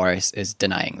 And then Boris is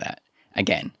denying that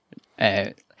again.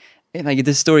 Like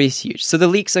the story is huge. So the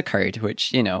leaks occurred,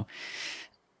 which, you know,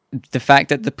 the fact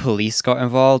that the police got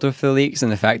involved with the leaks and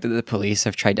the fact that the police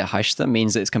have tried to hush them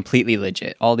means that it's completely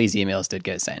legit. All these emails did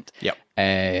get sent. Yep.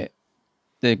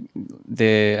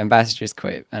 The ambassadors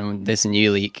quit, and this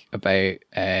new leak about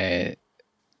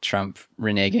Trump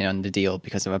reneging on the deal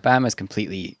because of Obama is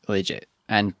completely legit.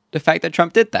 And the fact that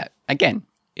Trump did that, again,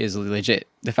 is legit.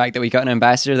 The fact that we got an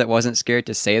ambassador that wasn't scared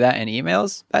to say that in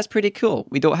emails, that's pretty cool.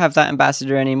 We don't have that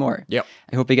ambassador anymore. Yep.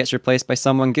 I hope he gets replaced by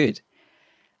someone good.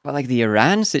 But like the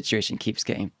Iran situation keeps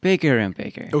getting bigger and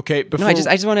bigger. Okay, No, I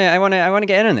just want to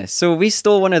get in on this. So we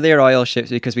stole one of their oil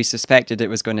ships because we suspected it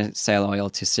was going to sell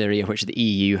oil to Syria, which the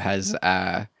EU has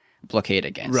a blockade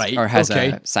against, Right, or has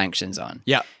okay. sanctions on.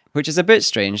 Yeah. Which is a bit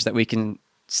strange that we can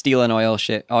steal an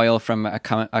oil from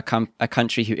a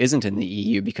country who isn't in the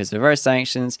EU because of our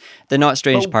sanctions. The not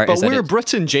strange part but is that we're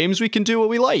Britain, James. We can do what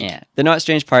we like. yeah. The not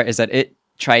strange part is that it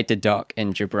tried to dock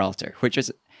in Gibraltar, which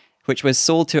was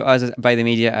sold to us by the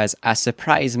media as a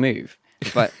surprise move.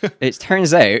 But it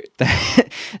turns out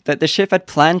that the ship had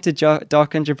planned to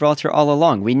dock in Gibraltar all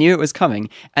along. We knew it was coming,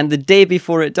 and the day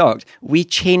before it docked, we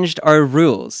changed our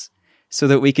rules so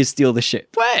that we could steal the ship.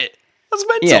 What? That's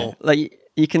mental. Yeah, like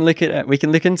you can look at it. We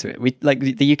can look into it. We like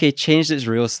the UK changed its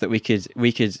rules so that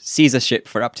we could seize a ship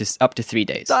for up to 3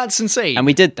 days. That's insane. And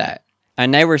we did that.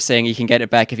 And now we're saying you can get it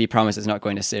back if you promise it's not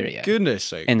going to Syria. Goodness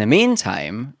sake. In the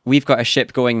meantime, we've got a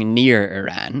ship going near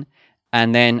Iran,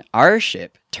 and then our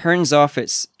ship turns off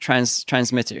its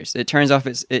transmitters. It turns off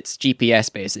its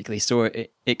GPS, basically, so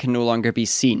it can no longer be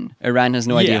seen. Iran has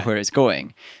no idea where it's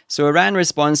going. So Iran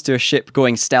responds to a ship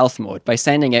going stealth mode by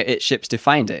sending out its ships to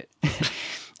find it.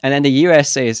 And then the US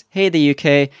says, "Hey, the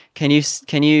UK, can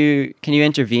you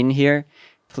intervene here,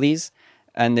 please?"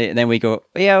 And then we go,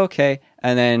 "Yeah, okay."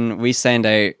 And then we send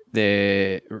out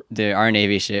our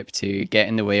Navy ship to get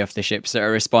in the way of the ships that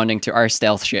are responding to our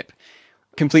stealth ship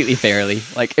completely fairly.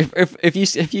 Like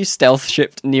if you stealth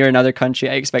shipped near another country,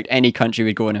 I expect any country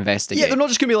would go and investigate. Yeah, they're not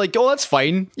just going to be like, oh, that's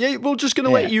fine. Yeah, we're just going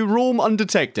to let you roam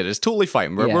undetected. It's totally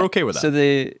fine. We're okay with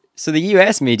that. So the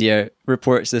US media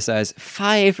reports this as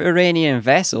 5 Iranian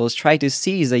vessels try to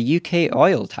seize a UK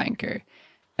oil tanker.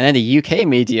 And then the UK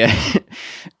media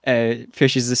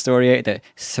pushes the story out that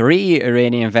 3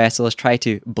 Iranian vessels try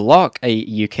to block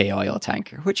a UK oil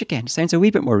tanker, which again sounds a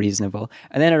wee bit more reasonable.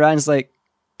 And then Iran's like,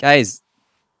 guys,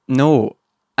 no.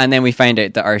 And then we find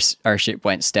out that our ship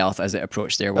went stealth as it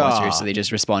approached their waters, so they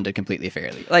just responded completely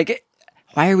fairly. Like,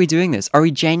 why are we doing this? Are we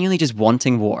genuinely just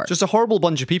wanting war? Just a horrible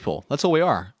bunch of people. That's all we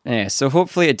are. Yeah, so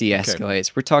hopefully it de-escalates.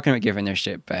 Okay. We're talking about giving their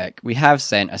ship back. We have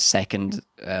sent a second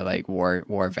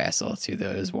war vessel to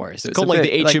those wars. So it's called like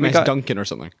the HMS Duncan or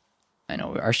something. I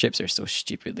know, our ships are so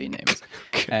stupidly named.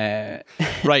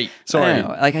 Right, sorry.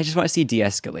 I just want to see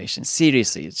de-escalation.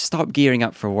 Seriously, stop gearing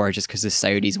up for war just because the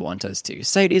Saudis want us to.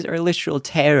 Saudis are literal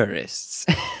terrorists.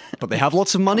 But they have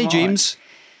lots of money, James.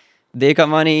 They've got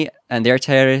money and they're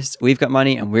terrorists. We've got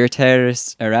money and we're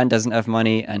terrorists. Iran doesn't have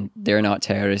money and they're not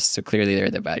terrorists, so clearly they're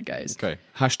the bad guys. Okay.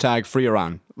 Hashtag free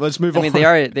Iran. Let's move on. I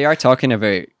mean, they are talking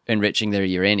about enriching their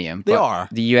uranium. But they are.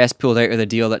 The US pulled out of the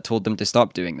deal that told them to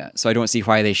stop doing that, so I don't see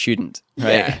why they shouldn't.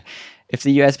 Right? Yeah. If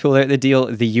the US pull out the deal,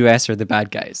 the US are the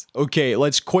bad guys. Okay,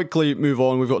 let's quickly move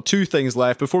on. We've got 2 things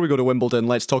left. Before we go to Wimbledon,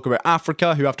 let's talk about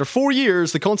Africa, who after 4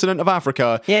 years, the continent of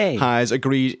Africa Yay. has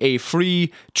agreed a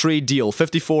free trade deal.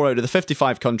 54 out of the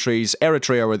 55 countries.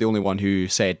 Eritrea were the only one who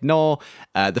said no.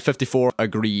 The 54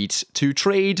 agreed to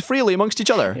trade freely amongst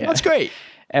each other. That's great.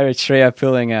 Eritrea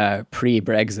pulling a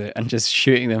pre-Brexit and just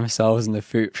shooting themselves in the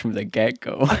foot from the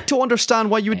get-go. Don't understand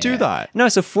why you would do that. No,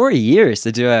 so 4 years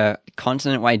to do a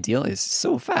continent-wide deal is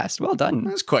so fast. Well done.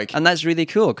 That's quick. And that's really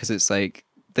cool because it's like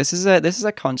this is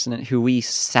a continent who we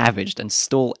savaged and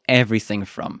stole everything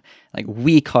from. Like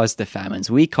we caused the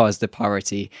famines, we caused the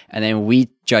poverty, and then we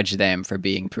judge them for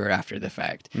being poor after the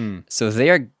fact. So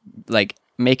they're like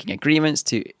making agreements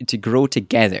to grow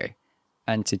together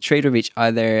and to trade with each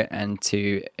other and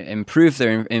to improve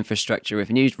their infrastructure with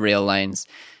new rail lines.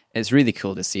 It's really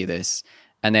cool to see this.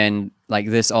 And then, like,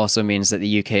 this also means that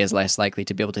the UK is less likely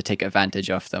to be able to take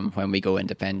advantage of them when we go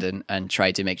independent and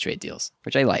try to make trade deals,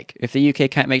 which I like. If the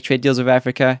UK can't make trade deals with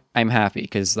Africa, I'm happy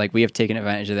because, like, we have taken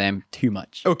advantage of them too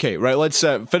much. Okay, right, let's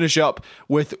finish up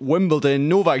with Wimbledon.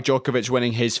 Novak Djokovic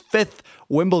winning his 5th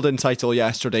Wimbledon title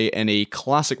yesterday in a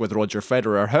classic with Roger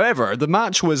Federer. However, the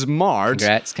match was marred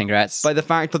Congrats. by the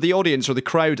fact that the audience or the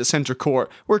crowd at centre court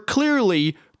were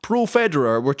clearly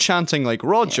pro-Federer, were chanting like,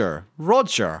 Roger,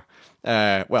 Roger.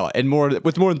 Well,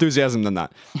 with more enthusiasm than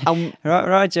that.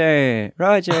 Roger.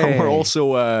 And we're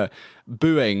also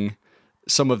booing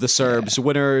some of the Serbs'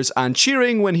 winners and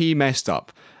cheering when he messed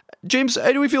up. James,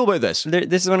 how do we feel about this?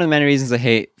 This is one of the many reasons I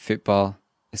hate football,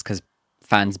 is because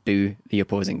fans boo the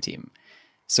opposing team.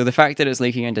 So the fact that it's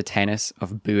leaking into tennis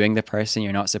of booing the person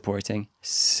you're not supporting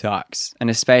sucks.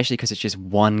 And especially because it's just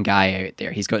one guy out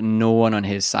there. He's got no one on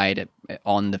his side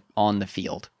on the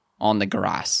field, on the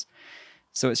grass.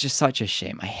 So it's just such a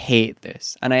shame. I hate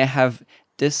this. And I have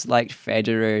disliked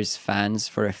Federer's fans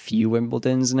for a few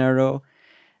Wimbledons in a row.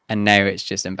 And now it's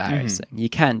just embarrassing. You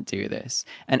can't do this.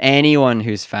 And anyone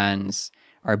whose fans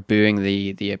are booing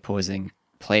the opposing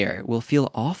player will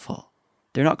feel awful.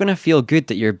 They're not going to feel good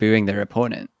that you're booing their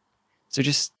opponent. So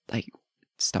just, like,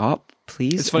 stop,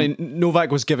 please. It's funny,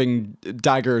 Novak was giving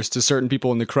daggers to certain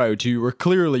people in the crowd who were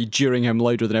clearly jeering him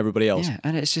louder than everybody else. Yeah,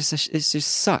 and it just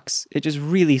sucks. It just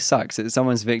really sucks that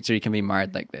someone's victory can be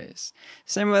marred like this.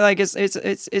 Same way, like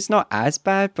it's not as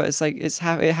bad, but it's like it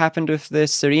happened with the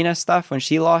Serena stuff when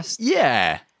she lost.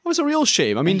 Yeah, it was a real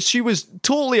shame. I mean, she was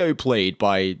totally outplayed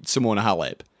by Simona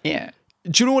Halep. Yeah.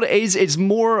 Do you know what it is? It's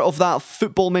more of that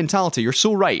football mentality. You're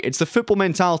so right. It's the football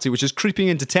mentality which is creeping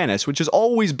into tennis, which has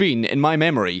always been, in my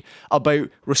memory, about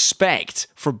respect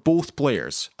for both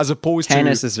players, as opposed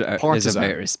tennis to is partisan.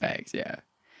 about respect. Yeah.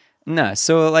 No,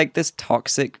 so like this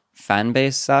toxic fan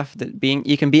base stuff,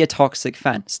 you can be a toxic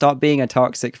fan. Stop being a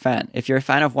toxic fan. If you're a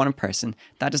fan of one person,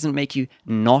 that doesn't make you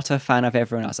not a fan of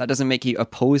everyone else. That doesn't make you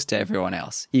opposed to everyone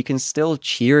else. You can still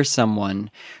cheer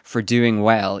someone for doing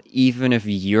well, even if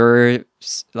your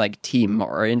like team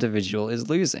or individual is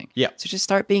losing. Yeah. So just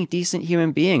start being decent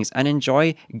human beings and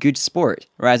enjoy good sport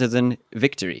rather than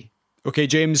victory. Okay,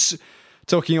 James.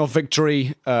 Talking of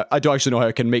victory, I don't actually know how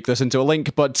I can make this into a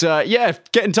link, but yeah,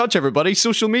 get in touch, everybody.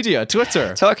 Social media,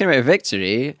 Twitter. Talking about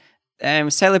victory,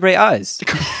 celebrate us.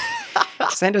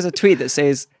 Send us a tweet that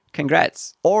says,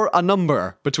 congrats. Or a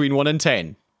number between 1 and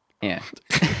 10. Yeah.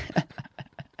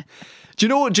 Do you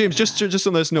know what, James, just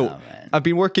on this note, I've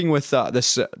been working with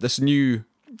this new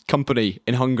company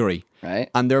in Hungary.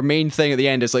 Right. And their main thing at the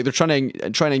end is like they're trying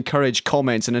to encourage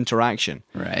comments and interaction.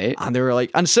 Right. And they were like,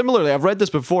 and similarly, I've read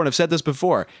this before and I've said this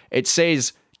before. It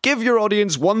says, give your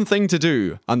audience one thing to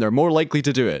do, and they're more likely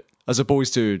to do it, as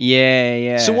opposed to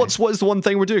Yeah. So what is the one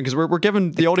thing we're doing? Because we're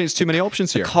giving the audience too many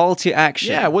options here. Call to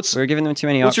action. Yeah, we're giving them too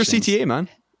many what's options. your CTA, man?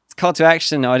 It's call to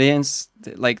action, audience.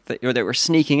 Like that we're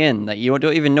sneaking in. Like you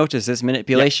don't even notice this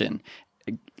manipulation.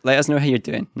 Let us know how you're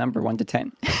doing. Number 1 to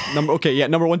 10.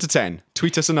 Number 1 to 10.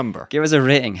 Tweet us a number. Give us a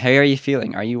rating. How are you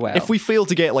feeling? Are you well? If we fail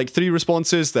to get like 3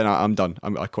 responses, then I'm done.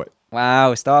 I quit.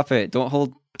 Wow, stop it. Don't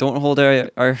hold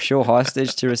our show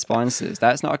hostage to responses.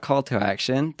 That's not a call to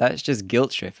action. That's just guilt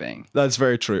tripping. That's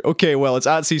very true. Okay, well, it's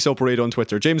at Seesaw Parade on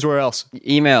Twitter. James, where else?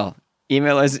 Email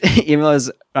us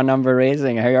a number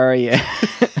raising. How are you?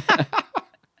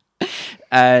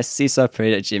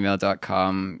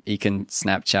 seesawparade@gmail.com. You can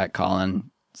Snapchat Colin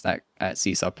at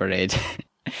Seesaw Parade.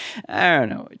 I don't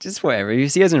know, just whatever. You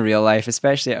see us in real life,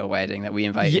 especially at a wedding that we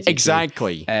invited you to.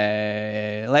 Exactly.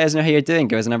 Let us know how you're doing.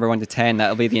 Give us a number 1 to 10.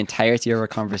 That'll be the entirety of our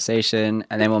conversation,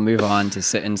 and then we'll move on to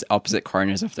sit in opposite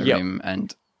corners of the room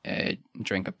and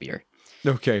drink a beer.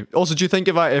 Okay. Also, do you think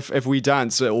if we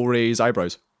dance, it will raise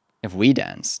eyebrows? if we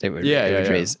danced, it would Yeah.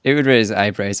 raise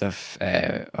eyebrows of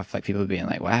like people being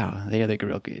like, wow, they look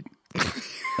real good.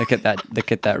 Look at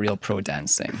that real pro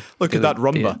dancing. Look at that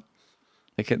rumba.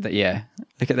 Look at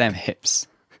them hips.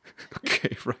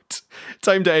 Okay, right.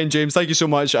 Time to end, James. Thank you so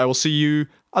much. I will see you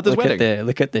at this wedding.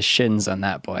 Look at the shins on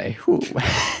that boy.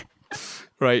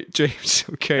 Right, James.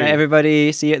 Okay. Right,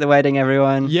 everybody, see you at the wedding,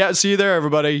 everyone. Yeah, see you there,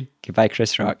 everybody. Goodbye,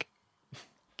 Chris Rock.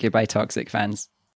 Goodbye, toxic fans.